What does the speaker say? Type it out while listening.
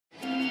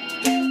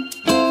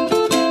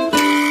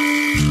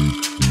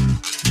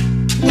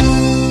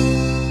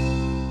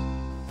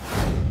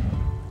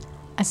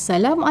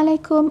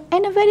Assalamualaikum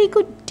and a very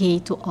good day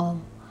to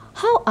all.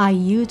 How are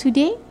you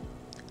today?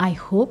 I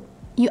hope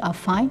you are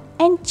fine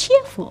and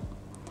cheerful.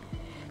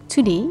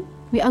 Today,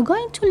 we are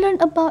going to learn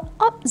about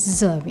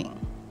observing.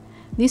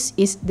 This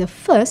is the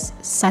first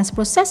science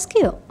process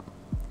skill.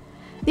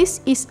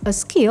 This is a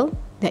skill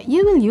that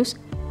you will use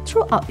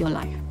throughout your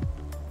life.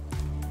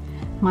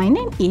 My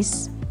name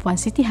is Puan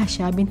Siti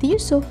Hasha binti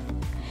Yusof.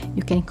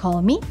 You can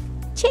call me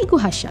Cikgu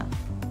Hasha.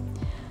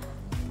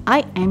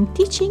 I am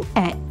teaching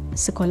at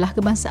Sekolah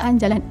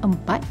Kebangsaan Jalan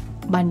 4,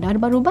 Bandar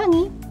Baru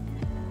Bangi.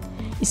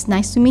 It's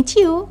nice to meet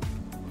you.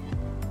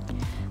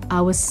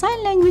 Our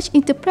sign language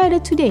interpreter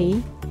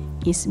today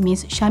is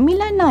Miss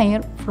Syamila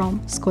Nair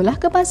from Sekolah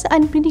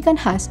Kebangsaan Pendidikan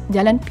Khas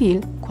Jalan Pil,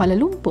 Kuala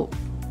Lumpur.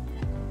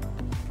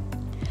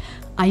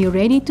 Are you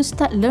ready to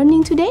start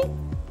learning today?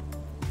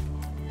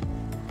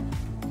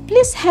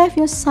 Please have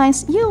your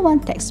Science Year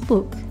 1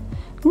 textbook,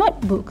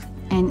 notebook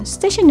and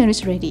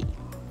stationeries ready.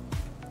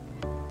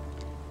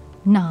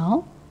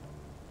 Now,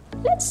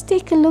 let's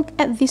take a look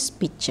at this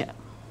picture.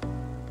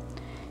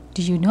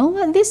 Do you know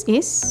what this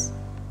is?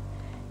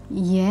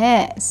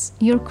 Yes,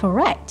 you're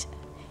correct.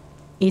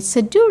 It's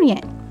a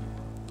durian.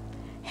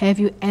 Have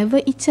you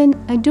ever eaten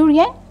a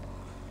durian?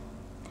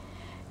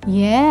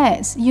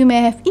 Yes, you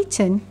may have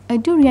eaten a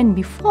durian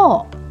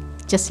before,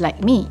 just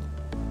like me.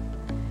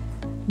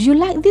 Do you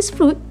like this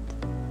fruit?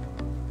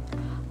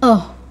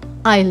 Oh,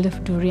 I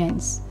love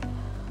durians.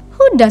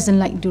 Who doesn't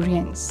like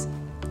durians?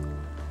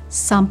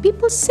 Some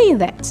people say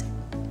that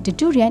the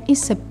durian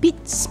is a bit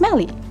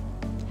smelly,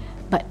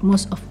 but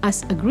most of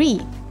us agree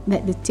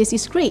that the taste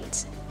is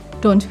great,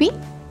 don't we?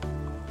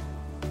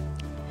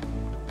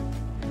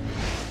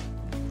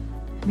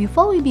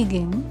 Before we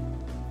begin,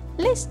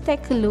 let's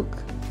take a look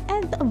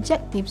at the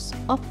objectives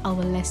of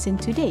our lesson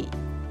today.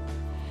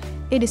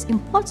 It is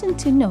important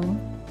to know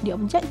the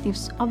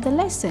objectives of the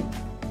lesson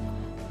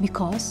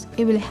because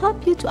it will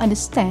help you to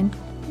understand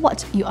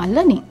what you are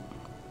learning.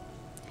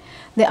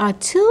 There are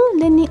two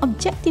learning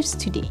objectives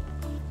today.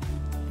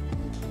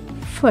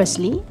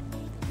 Firstly,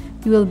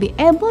 you will be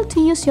able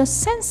to use your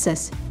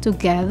senses to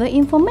gather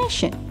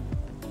information.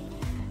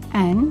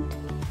 And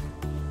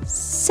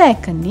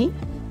secondly,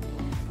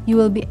 you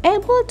will be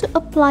able to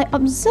apply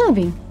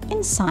observing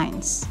in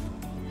science.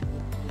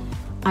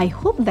 I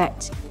hope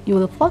that you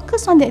will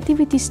focus on the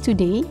activities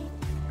today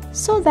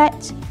so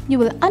that you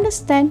will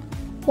understand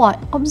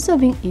what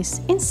observing is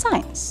in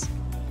science.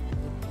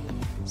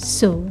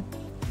 So,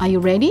 are you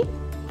ready?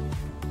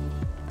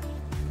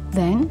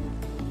 Then,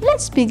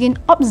 let's begin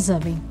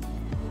observing.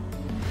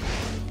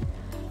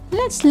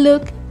 Let's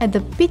look at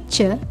the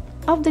picture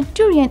of the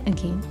durian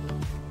again.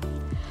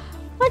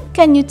 What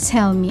can you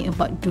tell me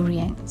about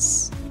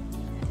durians?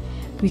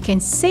 We can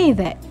say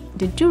that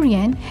the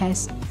durian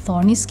has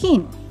thorny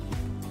skin.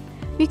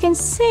 We can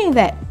say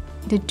that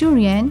the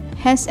durian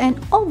has an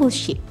oval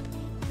shape.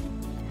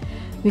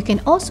 We can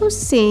also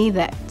say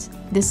that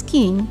the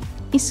skin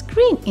is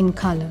green in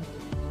color.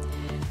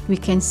 We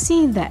can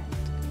see that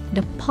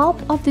the pulp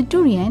of the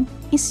durian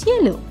is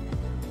yellow.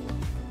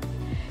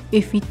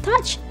 If we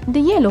touch the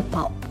yellow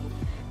pulp,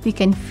 we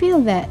can feel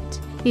that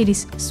it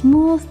is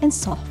smooth and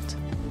soft.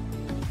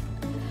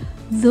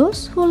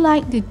 Those who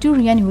like the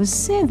durian will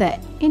say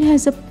that it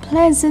has a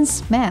pleasant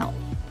smell.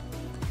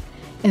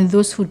 And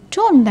those who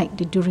don't like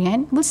the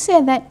durian will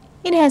say that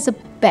it has a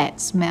bad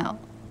smell.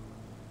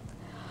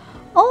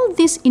 All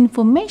this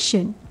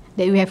information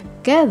that we have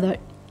gathered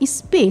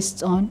is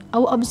based on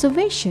our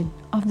observation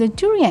of the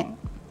durian.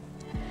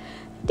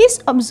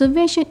 This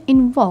observation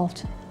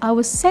involved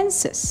our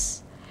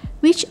senses,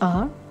 which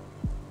are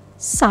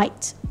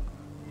sight,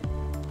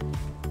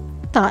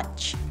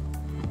 touch,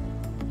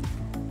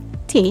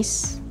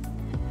 taste,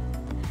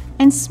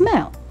 and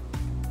smell.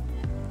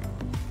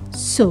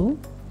 So,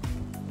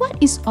 what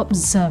is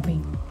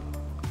observing?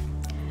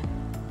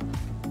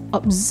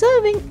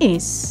 Observing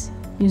is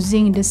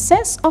using the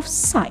sense of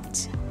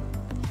sight,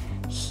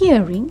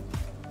 hearing,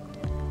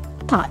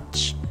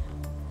 touch,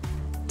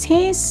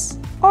 taste,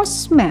 or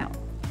smell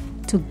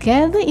to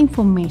gather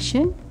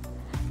information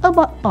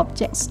about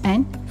objects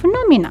and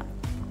phenomena.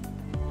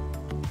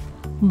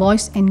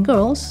 Boys and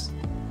girls,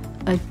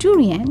 a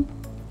durian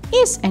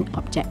is an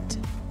object.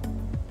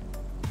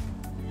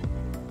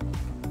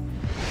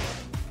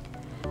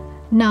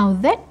 Now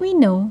that we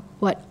know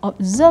what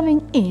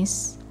observing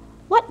is,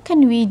 what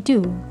can we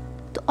do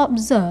to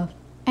observe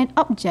an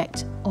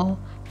object or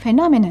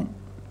phenomenon?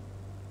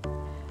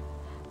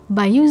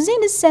 By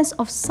using the sense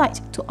of sight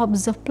to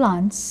observe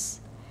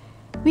plants,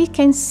 we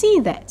can see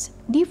that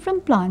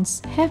different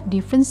plants have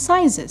different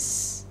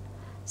sizes.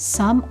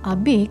 Some are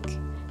big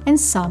and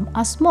some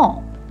are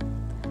small.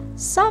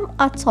 Some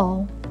are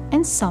tall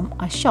and some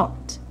are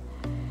short.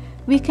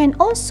 We can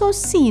also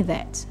see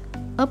that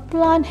a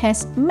plant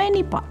has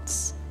many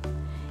parts.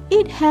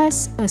 It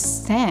has a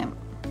stem.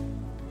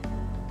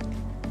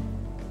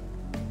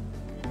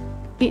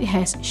 It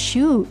has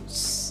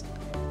shoots,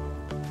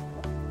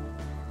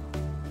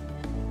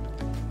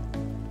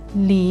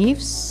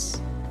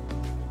 leaves,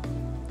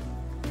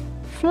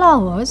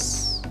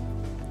 flowers,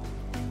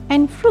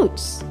 and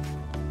fruits.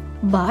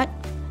 But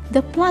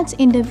the plant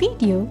in the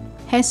video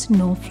has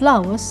no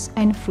flowers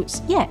and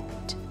fruits yet.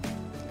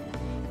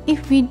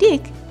 If we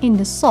dig in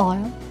the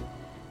soil,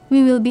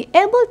 we will be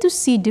able to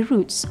see the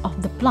roots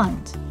of the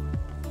plant.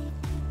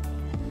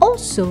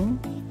 Also,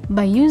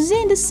 by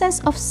using the sense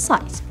of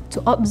sight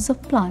to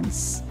observe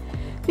plants,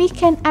 we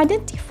can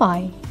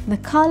identify the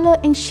color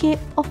and shape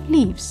of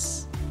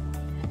leaves,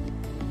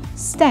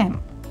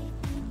 stem,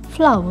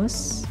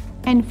 flowers,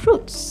 and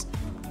fruits.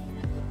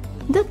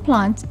 The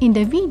plant in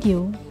the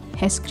video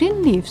has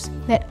green leaves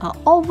that are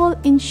oval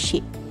in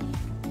shape.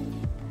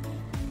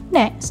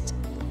 Next,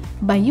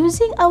 by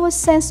using our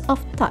sense of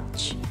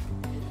touch,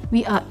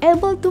 we are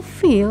able to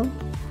feel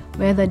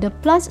whether the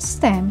plant's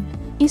stem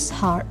is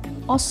hard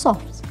or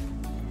soft.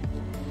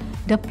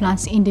 The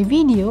plant in the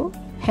video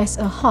has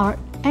a hard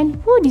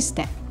and woody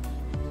stem.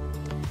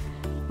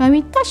 When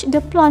we touch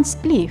the plant's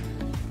leaf,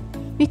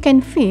 we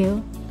can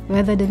feel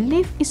whether the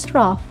leaf is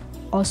rough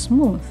or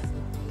smooth.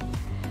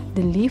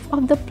 The leaf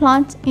of the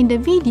plant in the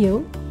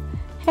video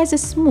has a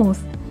smooth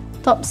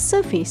top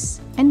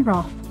surface and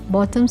rough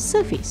bottom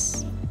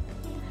surface.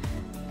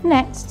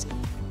 Next,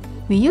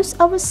 we use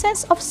our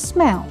sense of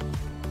smell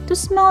to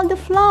smell the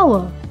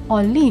flower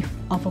or leaf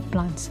of a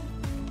plant.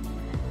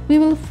 We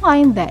will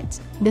find that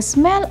the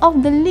smell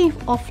of the leaf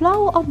or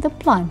flower of the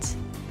plant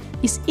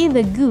is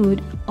either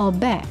good or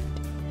bad.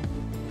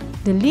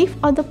 The leaf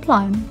of the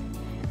plant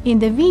in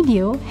the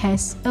video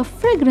has a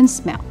fragrant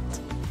smell.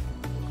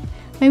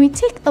 When we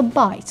take a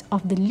bite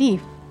of the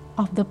leaf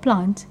of the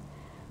plant,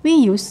 we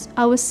use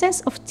our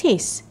sense of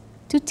taste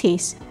to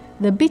taste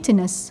the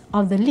bitterness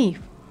of the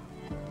leaf.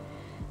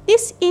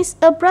 This is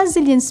a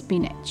Brazilian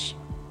spinach.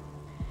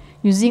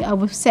 Using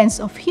our sense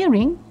of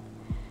hearing,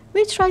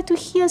 we try to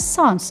hear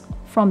sounds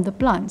from the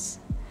plants,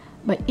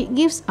 but it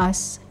gives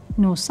us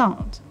no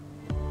sound.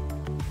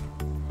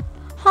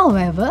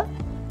 However,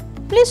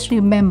 please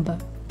remember,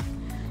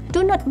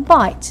 do not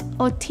bite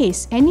or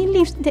taste any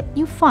leaves that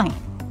you find.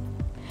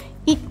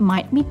 It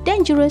might be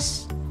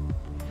dangerous.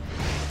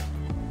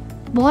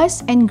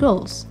 Boys and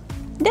girls,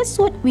 that's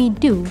what we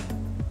do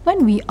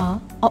when we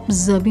are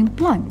observing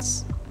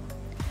plants.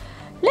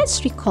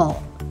 Let's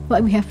recall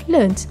what we have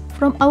learned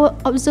from our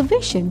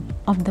observation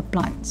of the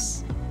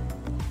plants.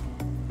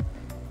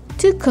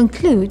 To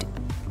conclude,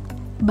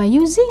 by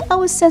using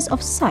our sense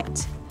of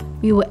sight,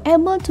 we were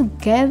able to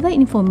gather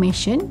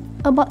information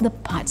about the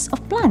parts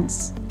of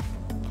plants.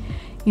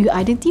 You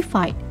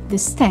identified the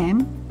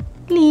stem,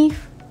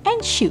 leaf,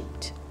 and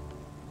shoot.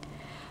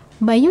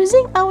 By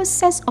using our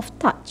sense of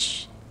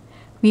touch,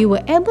 we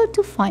were able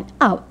to find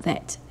out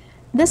that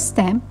the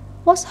stem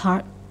was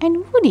hard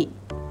and woody.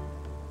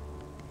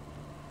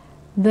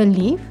 The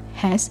leaf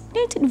has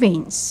knitted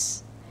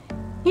veins.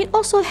 It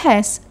also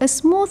has a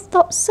smooth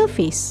top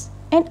surface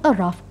and a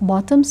rough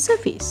bottom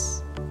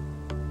surface.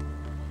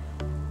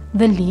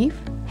 The leaf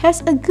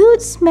has a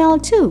good smell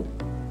too.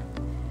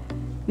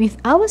 With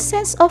our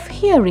sense of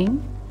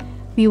hearing,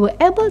 we were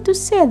able to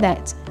say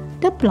that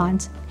the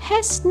plant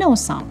has no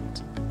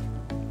sound.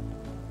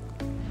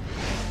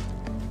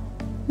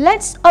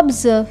 Let's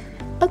observe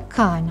a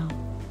car now.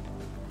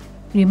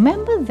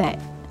 Remember that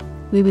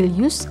we will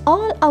use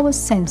all our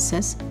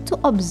senses to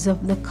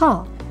observe the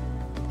car.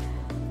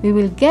 We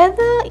will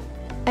gather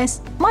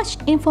as much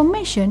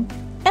information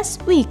as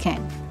we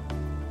can.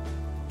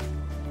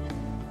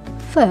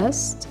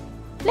 First,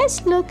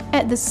 let's look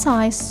at the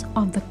size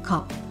of the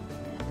car.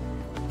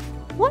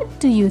 What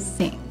do you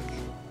think?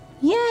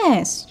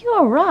 Yes, you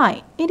are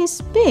right. It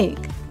is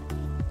big.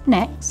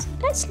 Next,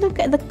 let's look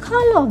at the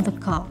color of the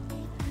car.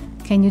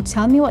 Can you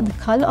tell me what the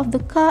color of the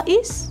car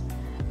is?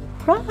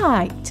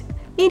 Right,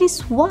 it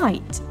is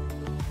white.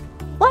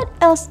 What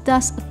else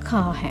does a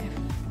car have?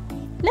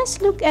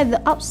 Let's look at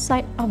the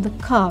outside of the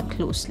car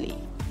closely.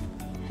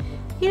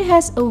 It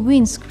has a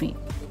windscreen.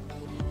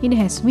 It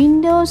has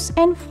windows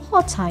and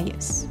 4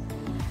 tires.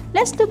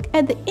 Let's look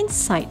at the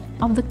inside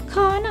of the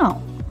car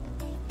now.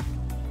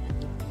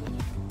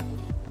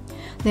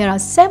 There are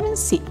 7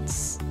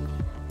 seats.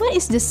 What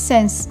is the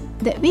sense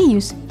that we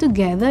use to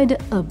gather the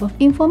above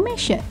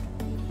information?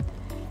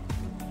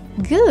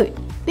 Good,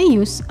 we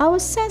use our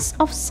sense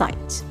of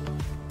sight.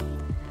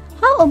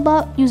 How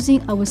about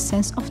using our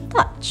sense of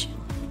touch?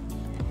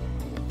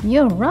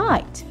 You're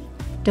right,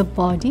 the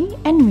body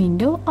and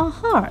window are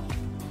hard,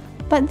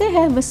 but they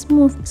have a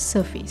smooth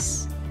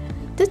surface.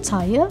 The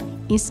tire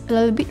is a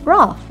little bit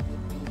rough.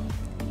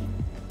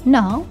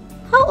 Now,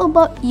 how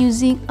about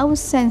using our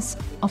sense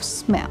of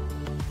smell?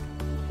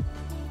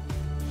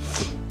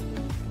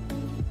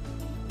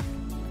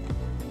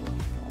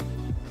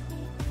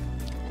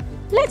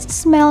 Let's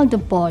smell the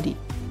body,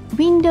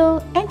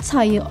 window, and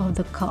tire of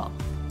the car.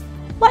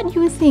 What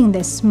do you think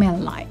they smell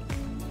like?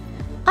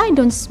 I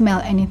don't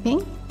smell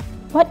anything.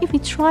 What if we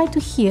try to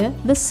hear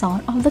the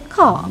sound of the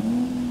car?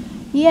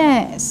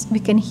 Yes, we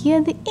can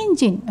hear the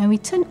engine when we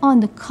turn on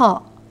the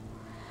car.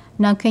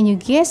 Now can you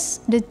guess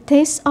the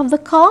taste of the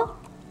car?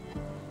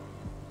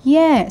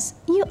 Yes,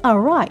 you are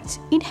right.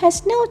 It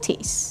has no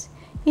taste.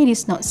 It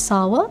is not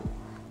sour,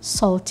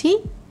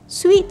 salty,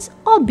 sweet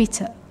or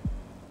bitter.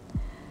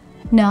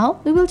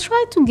 Now we will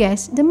try to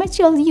guess the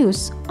material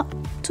used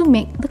to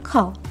make the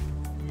car.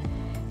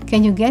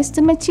 Can you guess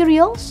the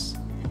materials?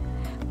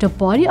 The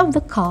body of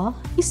the car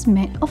is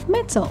made of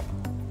metal.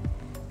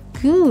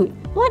 Good.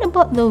 What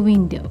about the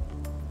window?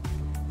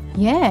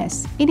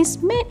 Yes, it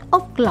is made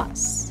of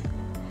glass.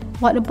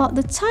 What about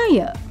the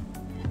tire?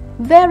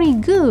 Very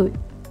good.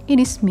 It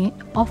is made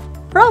of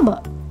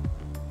rubber.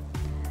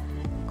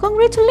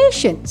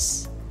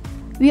 Congratulations!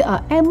 We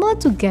are able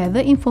to gather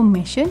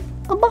information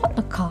about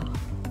a car.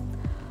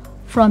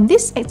 From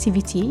this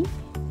activity,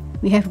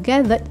 we have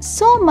gathered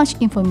so much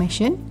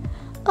information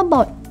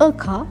about a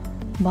car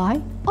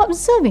by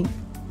observing.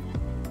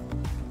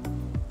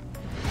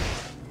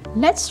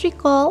 Let's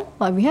recall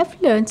what we have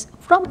learned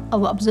from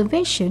our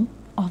observation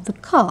of the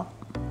car.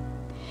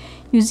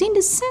 Using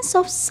the sense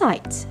of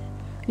sight,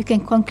 we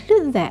can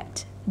conclude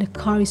that the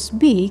car is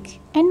big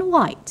and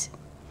wide.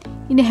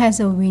 It has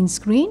a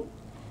windscreen,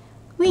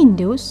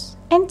 windows,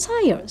 and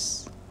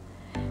tires.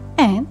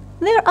 And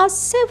there are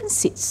 7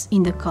 seats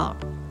in the car.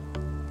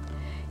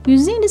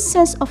 Using the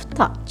sense of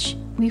touch,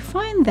 we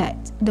find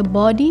that the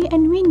body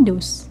and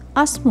windows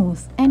are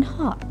smooth and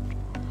hard,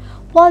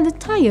 while the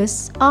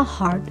tires are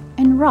hard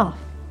and rough.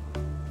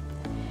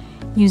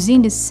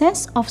 Using the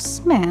sense of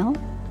smell,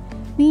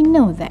 we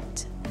know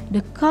that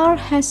the car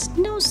has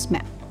no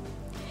smell.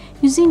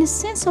 Using the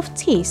sense of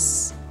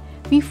taste,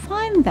 we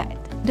find that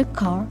the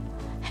car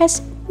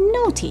has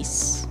no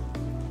taste.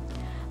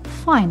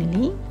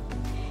 Finally,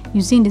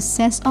 using the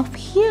sense of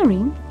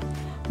hearing,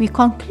 we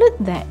conclude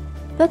that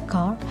the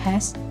car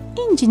has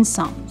engine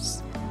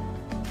sounds.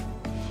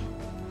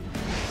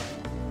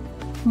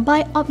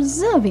 By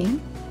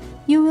observing,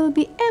 you will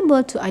be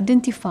able to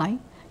identify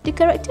the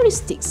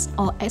characteristics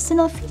or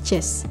external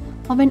features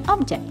of an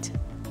object.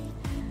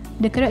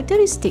 The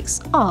characteristics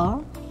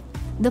are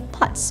the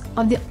parts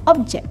of the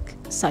object,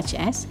 such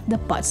as the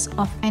parts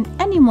of an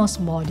animal's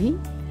body,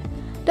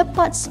 the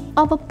parts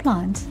of a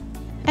plant,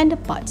 and the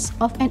parts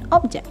of an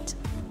object.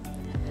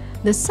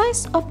 The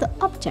size of the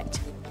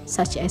object,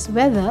 such as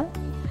whether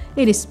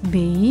it is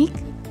big,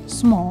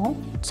 small,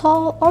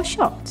 tall, or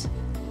short.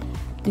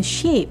 The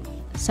shape,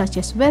 such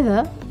as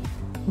whether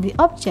the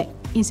object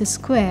is a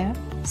square,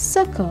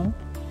 circle,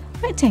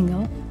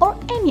 rectangle, or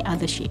any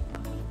other shape.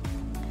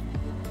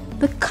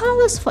 The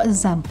colors, for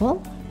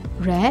example,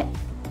 red,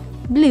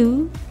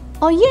 blue,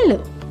 or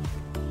yellow.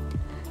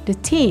 The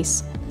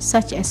taste,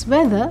 such as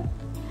whether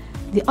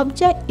the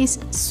object is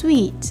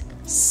sweet,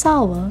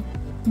 sour,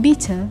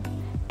 bitter,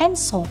 and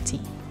salty.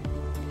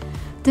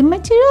 The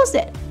materials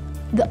that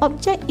the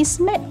object is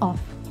made of,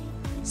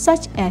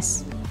 such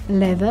as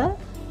leather,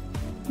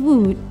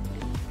 wood,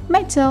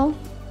 metal,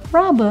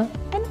 rubber,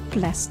 and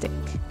plastic.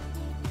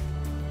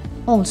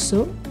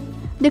 Also,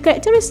 the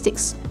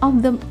characteristics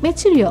of the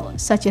material,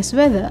 such as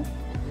whether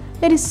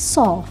it is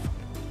soft,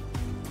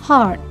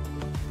 hard,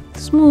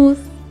 smooth,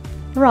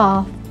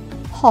 rough,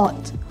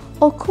 hot,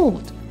 or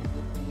cold.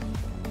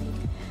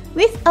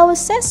 With our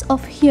sense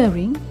of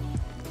hearing,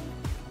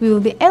 we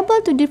will be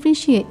able to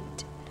differentiate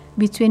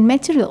between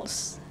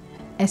materials,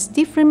 as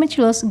different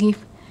materials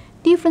give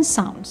different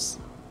sounds.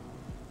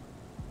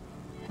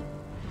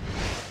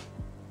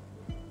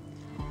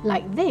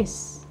 Like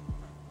this.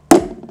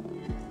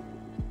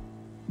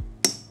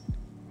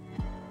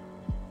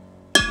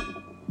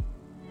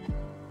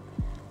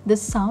 The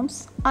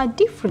sounds are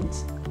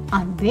different,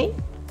 aren't they?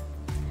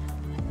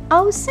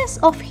 Our sense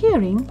of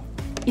hearing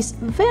is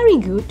very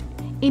good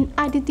in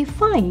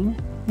identifying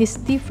these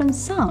different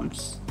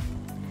sounds.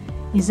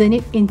 Isn't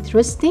it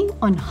interesting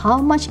on how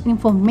much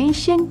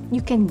information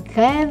you can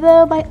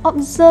gather by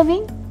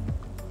observing?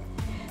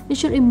 You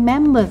should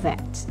remember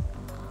that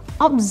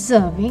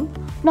observing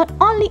not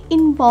only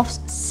involves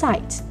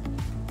sight,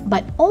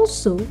 but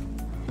also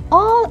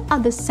all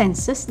other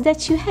senses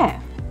that you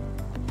have.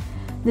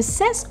 The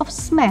sense of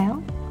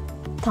smell,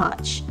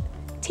 touch,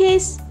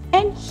 taste,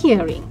 and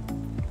hearing.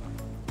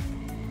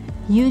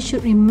 You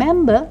should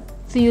remember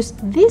to use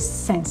these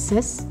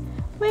senses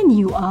when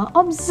you are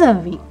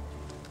observing.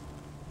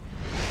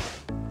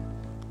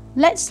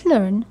 Let's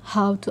learn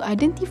how to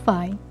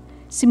identify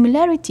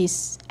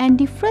similarities and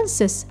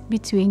differences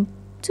between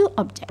two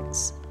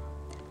objects.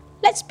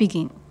 Let's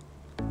begin.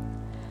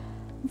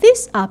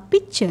 These are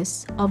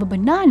pictures of a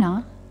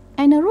banana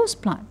and a rose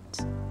plant.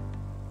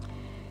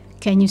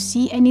 Can you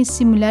see any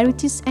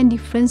similarities and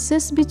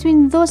differences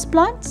between those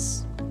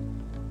plants?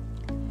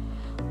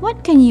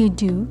 What can you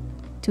do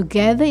to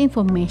gather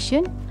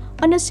information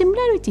on the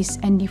similarities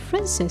and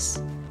differences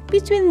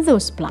between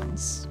those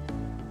plants?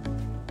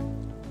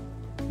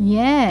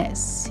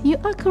 Yes, you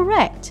are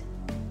correct,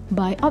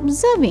 by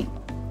observing.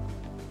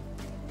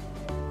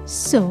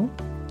 So,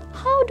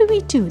 how do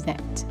we do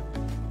that?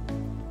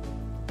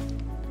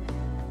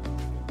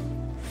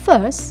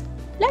 First,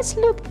 let's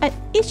look at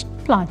each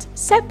plant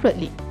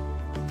separately.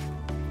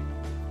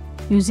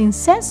 Using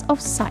sense of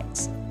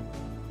sight,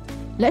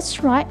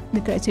 let's write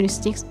the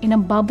characteristics in a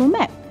bubble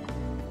map.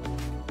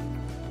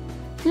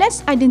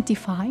 Let's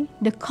identify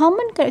the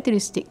common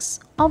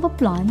characteristics of a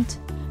plant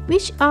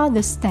which are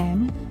the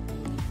stem,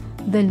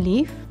 the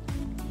leaf,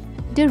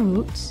 the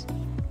roots,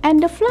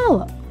 and the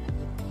flower.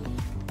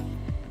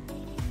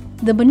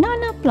 The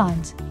banana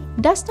plant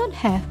does not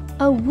have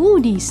a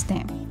woody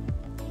stem.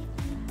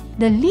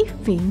 The leaf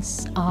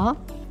veins are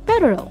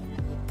parallel.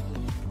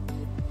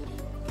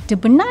 The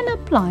banana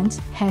plant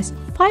has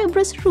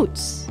fibrous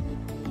roots,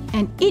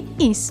 and it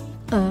is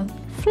a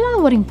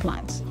flowering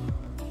plant.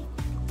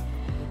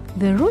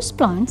 The rose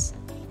plant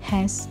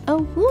has a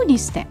woody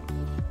stem.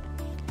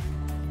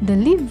 The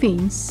leaf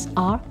veins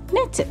are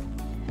netted.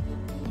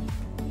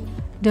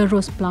 The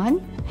rose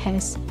plant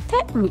has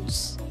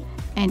taproots,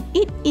 and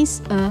it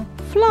is a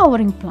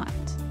flowering plant.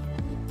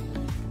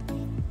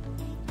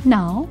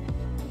 Now,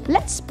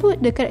 let's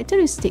put the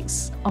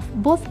characteristics of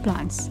both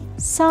plants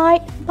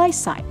side by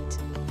side.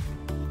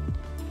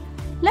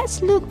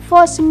 Let's look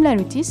for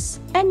similarities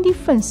and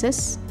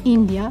differences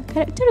in their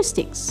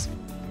characteristics.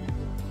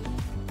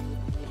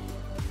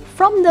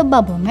 From the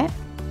bubble map,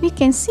 we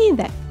can see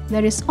that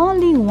there is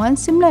only one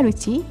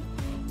similarity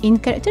in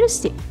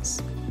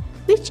characteristics,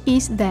 which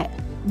is that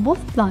both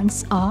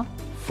plants are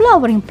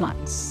flowering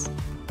plants.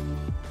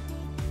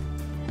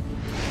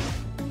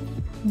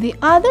 The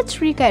other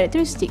three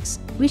characteristics,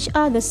 which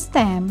are the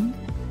stem,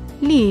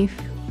 leaf,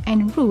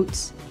 and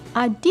roots,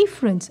 are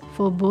different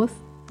for both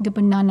the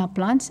banana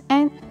plant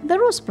and the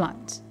rose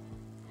plant.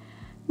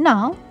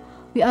 Now,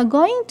 we are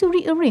going to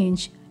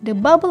rearrange the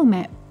bubble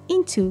map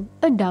into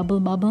a double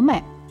bubble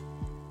map.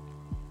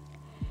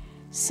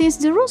 Since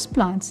the rose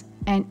plant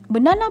and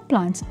banana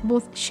plant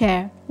both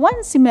share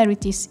one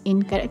similarities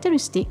in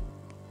characteristic,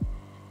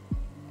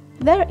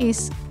 there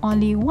is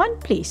only one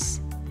place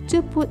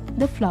to put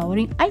the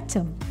flowering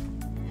item.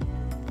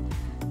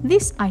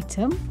 This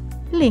item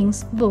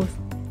links both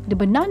the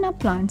banana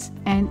plant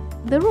and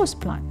the rose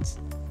plant.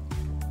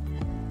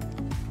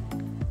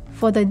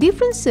 For the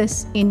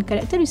differences in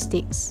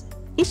characteristics,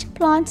 each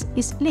plant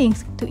is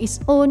linked to its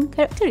own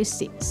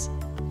characteristics.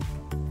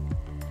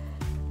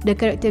 The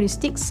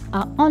characteristics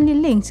are only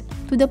linked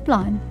to the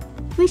plant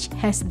which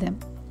has them.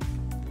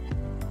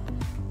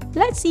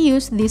 Let's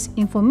use this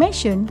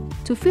information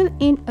to fill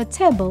in a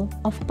table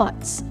of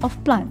parts of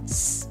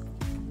plants.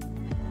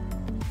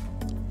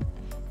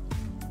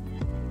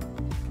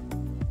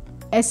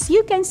 As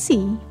you can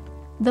see,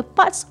 the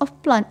parts of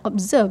plant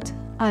observed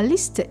are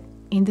listed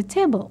in the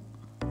table.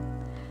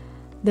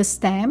 The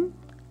stem,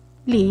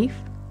 leaf,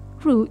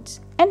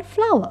 roots, and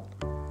flower.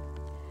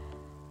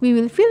 We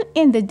will fill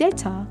in the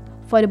data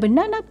for the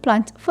banana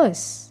plant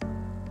first.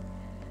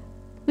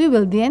 We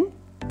will then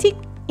tick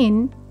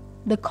in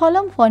the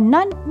column for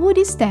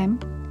non-woody stem,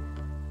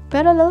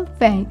 parallel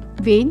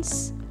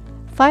veins,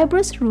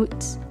 fibrous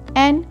roots,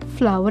 and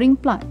flowering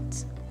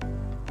plants.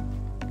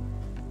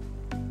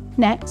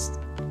 Next,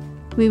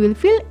 we will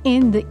fill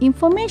in the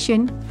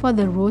information for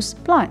the rose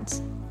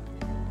plant.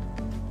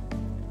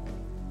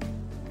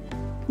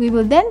 We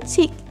will then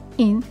tick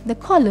in the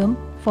column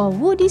for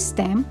woody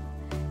stem,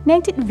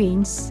 netted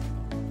veins,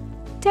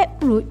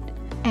 taproot,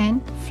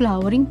 and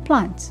flowering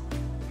plants.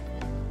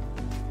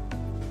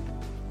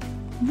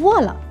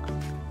 Voila!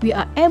 We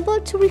are able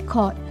to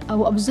record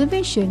our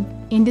observation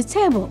in the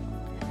table.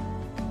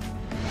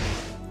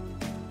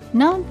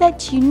 Now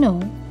that you know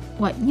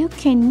what you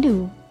can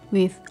do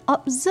with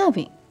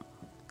observing.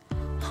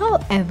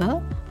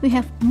 However, we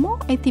have more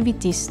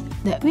activities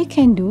that we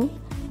can do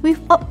with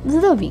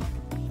observing.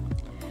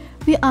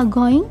 We are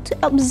going to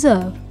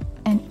observe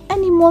an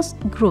animal's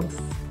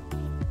growth.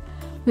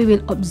 We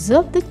will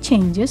observe the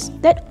changes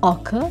that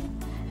occur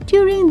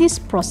during this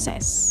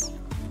process.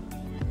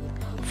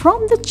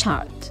 From the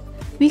chart,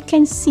 we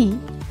can see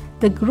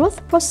the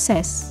growth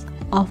process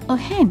of a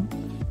hen.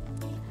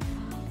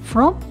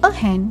 From a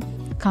hen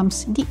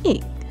comes the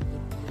egg.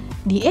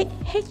 The egg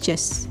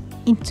hatches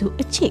into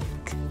a chick.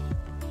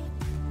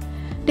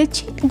 The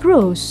chick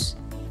grows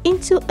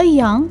into a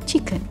young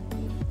chicken.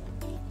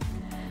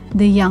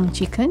 The young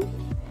chicken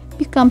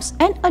becomes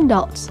an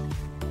adult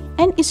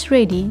and is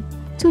ready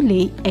to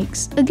lay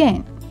eggs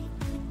again.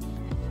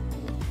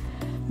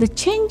 The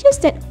changes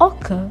that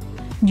occur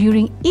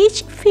during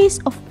each phase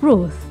of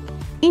growth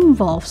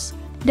involves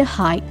the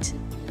height,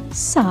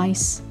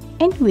 size,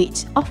 and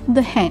weight of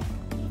the hen.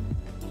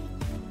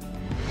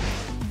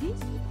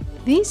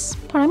 These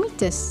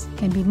parameters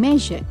can be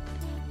measured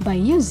by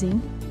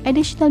using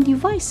additional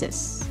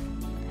devices.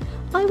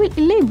 I will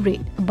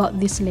elaborate about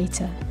this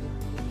later.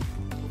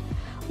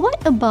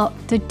 What about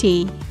the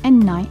day and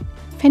night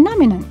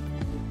phenomenon?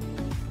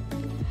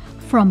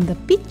 From the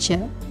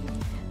picture,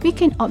 we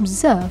can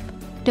observe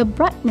the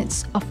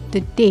brightness of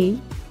the day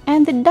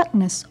and the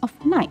darkness of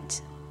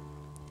night.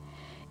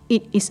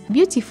 It is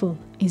beautiful,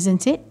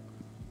 isn't it?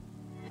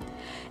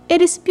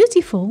 It is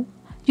beautiful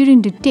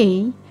during the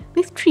day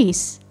with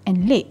trees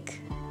and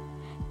lake,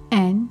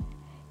 and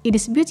it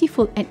is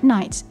beautiful at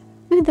night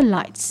with the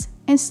lights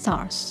and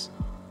stars.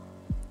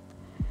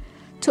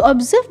 To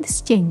observe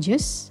these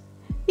changes,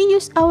 we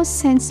use our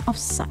sense of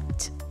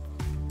sight.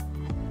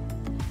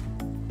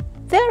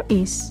 There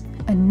is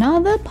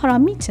another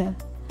parameter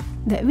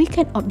that we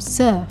can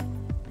observe,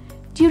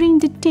 during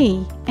the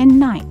day and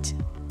night.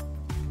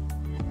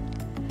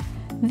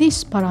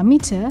 This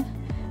parameter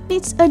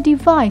needs a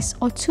device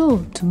or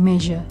tool to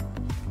measure.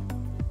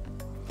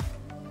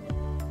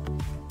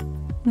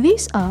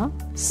 These are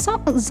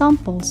some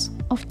examples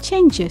of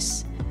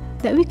changes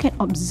that we can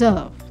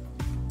observe.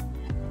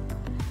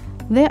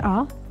 There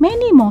are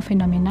many more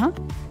phenomena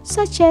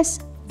such as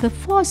the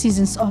 4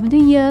 seasons of the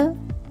year,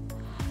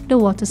 the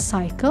water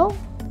cycle,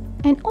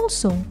 and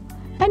also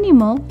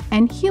animal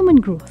and human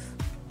growth.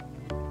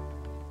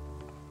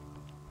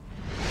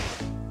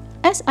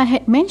 As I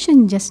had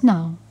mentioned just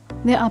now,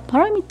 there are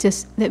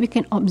parameters that we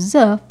can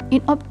observe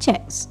in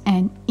objects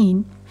and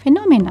in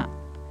phenomena.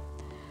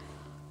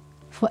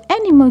 For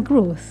animal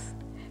growth,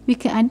 we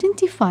can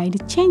identify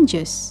the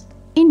changes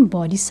in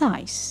body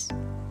size.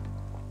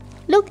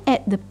 Look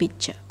at the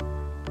picture.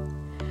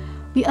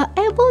 We are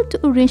able to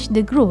arrange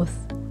the growth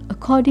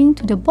according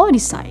to the body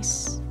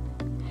size.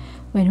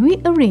 When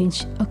we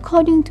arrange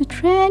according to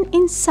trend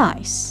in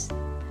size,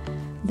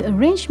 the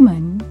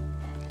arrangement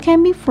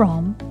can be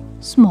from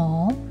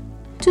small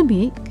to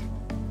big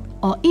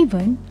or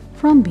even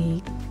from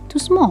big to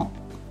small.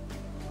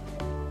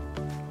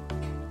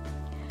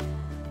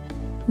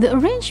 The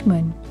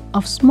arrangement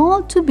of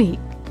small to big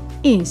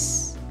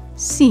is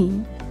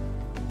C,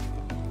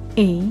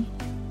 A,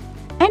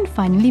 and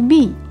finally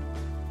B.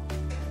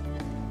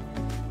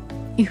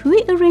 If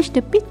we arrange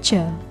the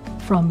picture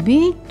from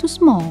big to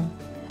small,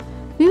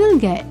 we will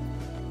get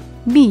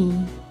B,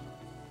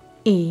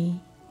 A,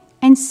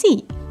 and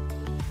C.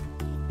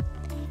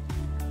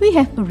 We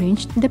have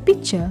arranged the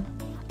picture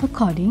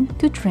according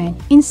to trend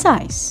in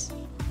size.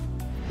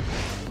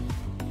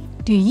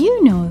 Do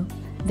you know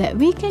that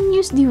we can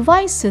use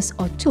devices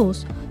or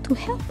tools to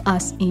help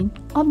us in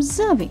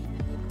observing?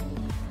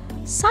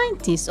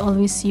 Scientists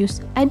always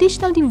use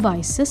additional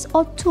devices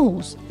or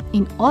tools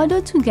in order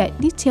to get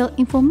detailed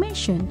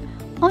information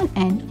on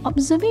an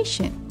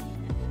observation.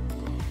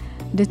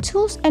 The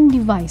tools and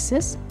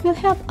devices will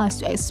help us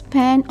to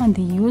expand on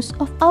the use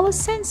of our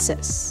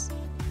senses.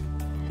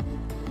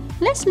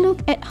 Let's look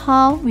at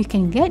how we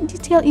can get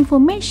detailed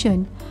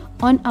information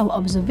on our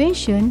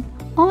observation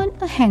on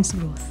a hand's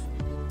growth.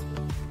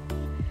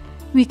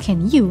 We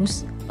can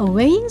use a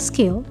weighing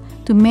scale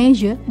to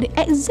measure the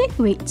exact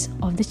weight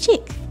of the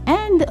chick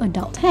and the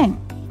adult hen.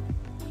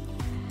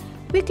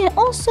 We can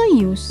also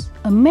use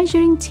a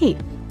measuring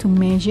tape to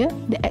measure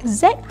the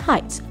exact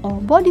height or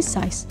body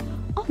size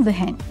of the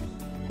hen.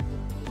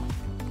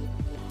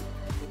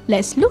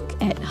 Let's look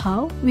at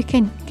how we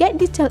can get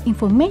detailed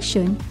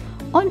information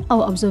on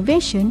our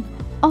observation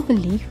of a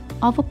leaf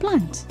of a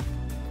plant.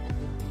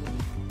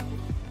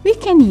 We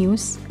can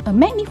use a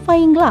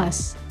magnifying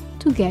glass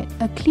to get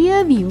a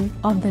clear view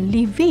of the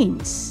leaf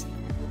veins.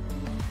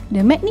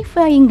 The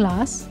magnifying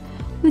glass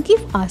will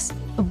give us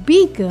a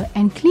bigger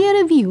and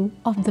clearer view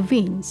of the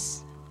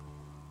veins.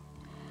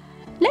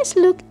 Let's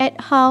look at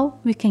how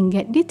we can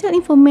get detailed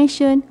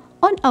information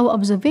on our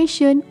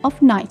observation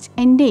of night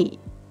and day.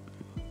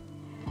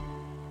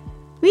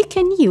 We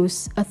can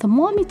use a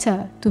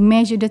thermometer to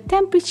measure the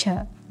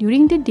temperature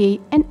during the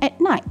day and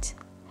at night.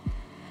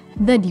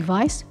 The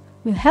device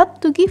will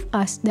help to give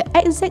us the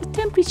exact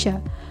temperature,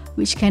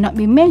 which cannot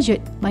be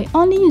measured by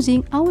only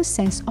using our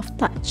sense of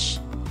touch.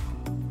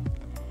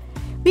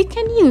 We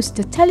can use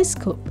the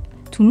telescope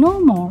to know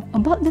more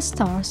about the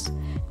stars,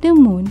 the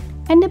moon,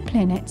 and the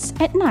planets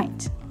at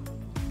night.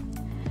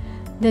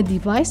 The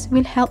device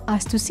will help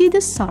us to see the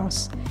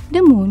stars,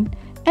 the moon,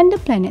 and the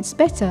planets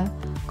better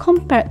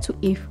compared to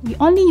if we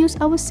only use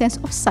our sense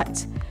of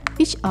sight,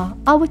 which are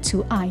our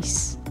 2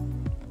 eyes.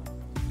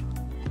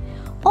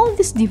 All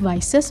these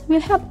devices will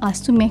help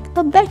us to make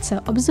a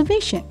better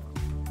observation.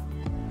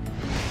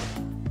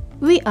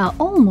 We are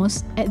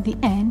almost at the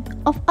end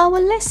of our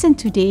lesson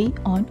today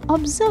on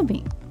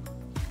observing.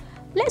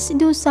 Let's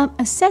do some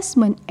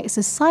assessment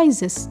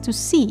exercises to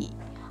see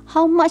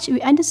how much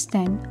we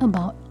understand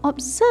about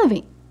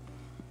observing.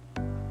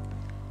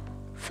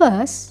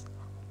 First,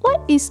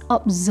 what is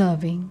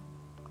observing?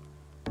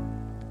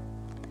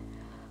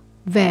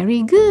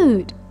 Very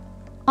good!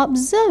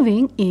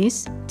 Observing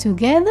is to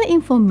gather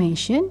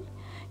information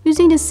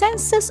using the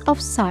senses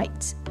of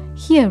sight,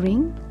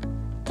 hearing,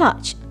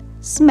 touch,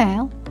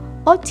 smell,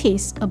 or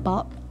taste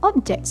about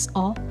objects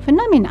or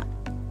phenomena.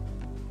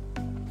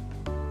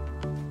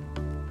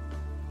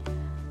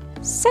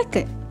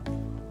 Second,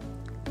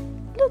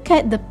 look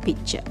at the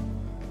picture.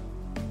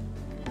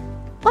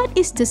 What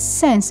is the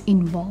sense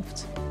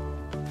involved?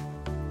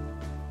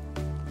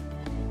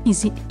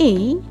 Is it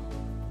A,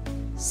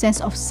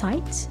 sense of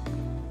sight,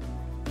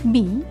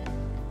 B,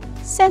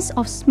 sense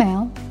of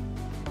smell,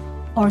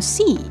 or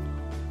C,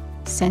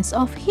 sense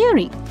of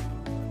hearing?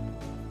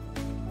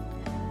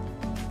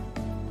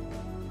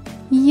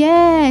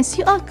 Yes,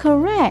 you are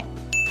correct.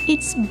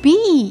 It's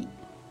B,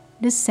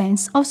 the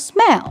sense of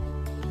smell.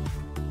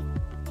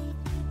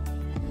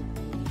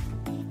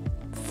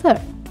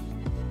 Third,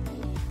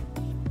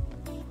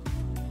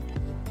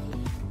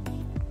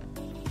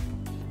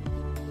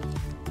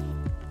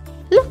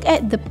 look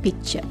at the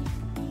picture.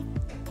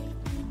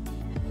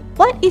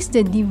 What is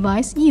the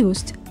device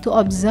used to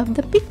observe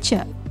the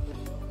picture?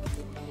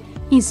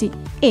 Is it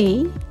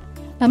A,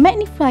 a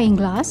magnifying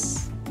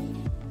glass,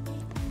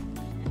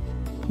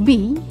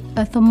 B,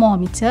 a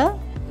thermometer,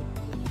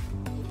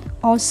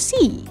 or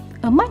C,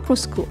 a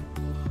microscope?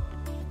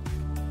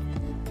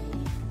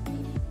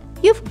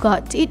 You've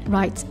got it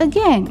right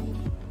again.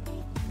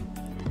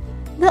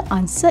 The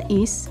answer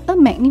is a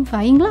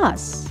magnifying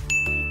glass.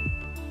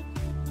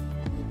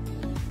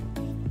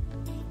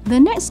 The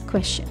next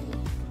question.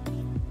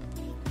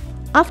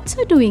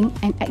 After doing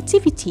an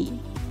activity,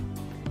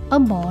 a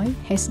boy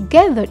has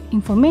gathered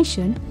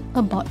information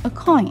about a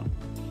coin.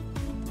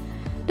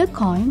 The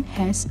coin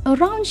has a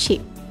round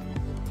shape.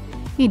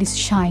 It is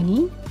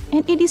shiny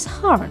and it is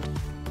hard.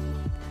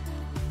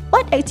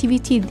 What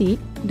activity did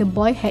the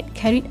boy had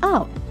carried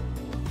out?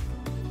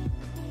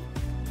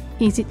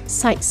 Is it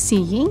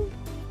sightseeing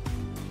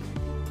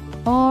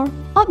or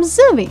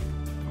observing?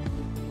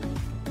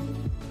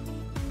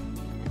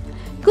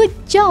 Good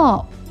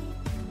job!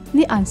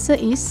 The answer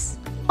is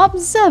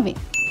observing.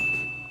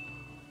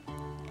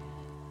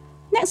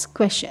 Next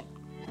question.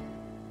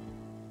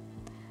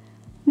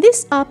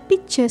 These are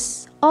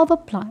pictures of a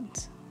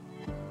plant.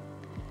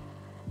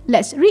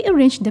 Let's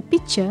rearrange the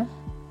picture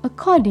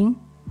according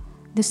to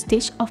the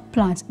stage of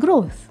plant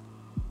growth.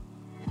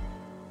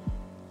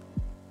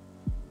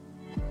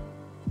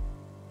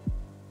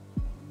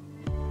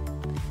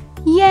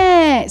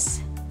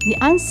 Yes, the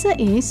answer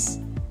is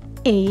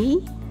A,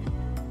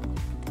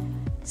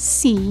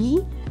 C,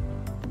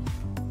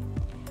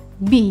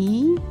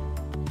 B,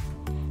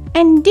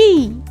 and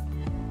D.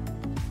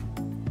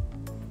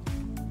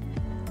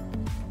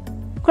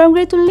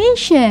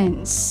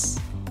 Congratulations!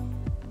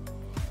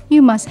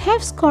 You must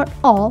have scored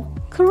all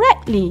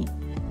correctly.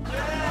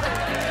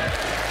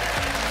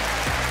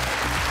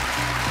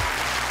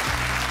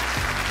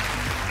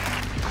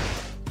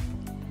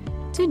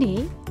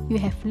 Today, you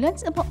have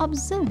learned about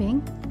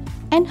observing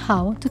and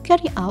how to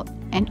carry out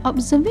an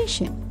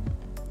observation.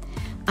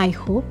 I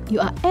hope you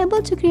are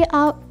able to carry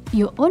out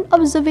your own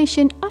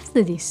observation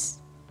after this.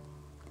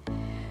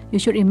 You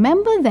should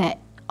remember that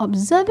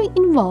observing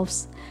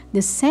involves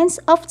the sense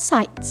of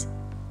sight,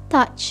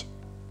 touch,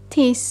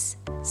 taste,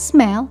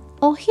 smell,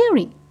 or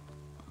hearing.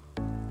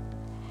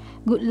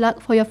 Good luck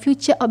for your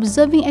future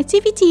observing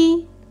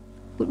activity.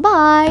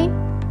 Goodbye.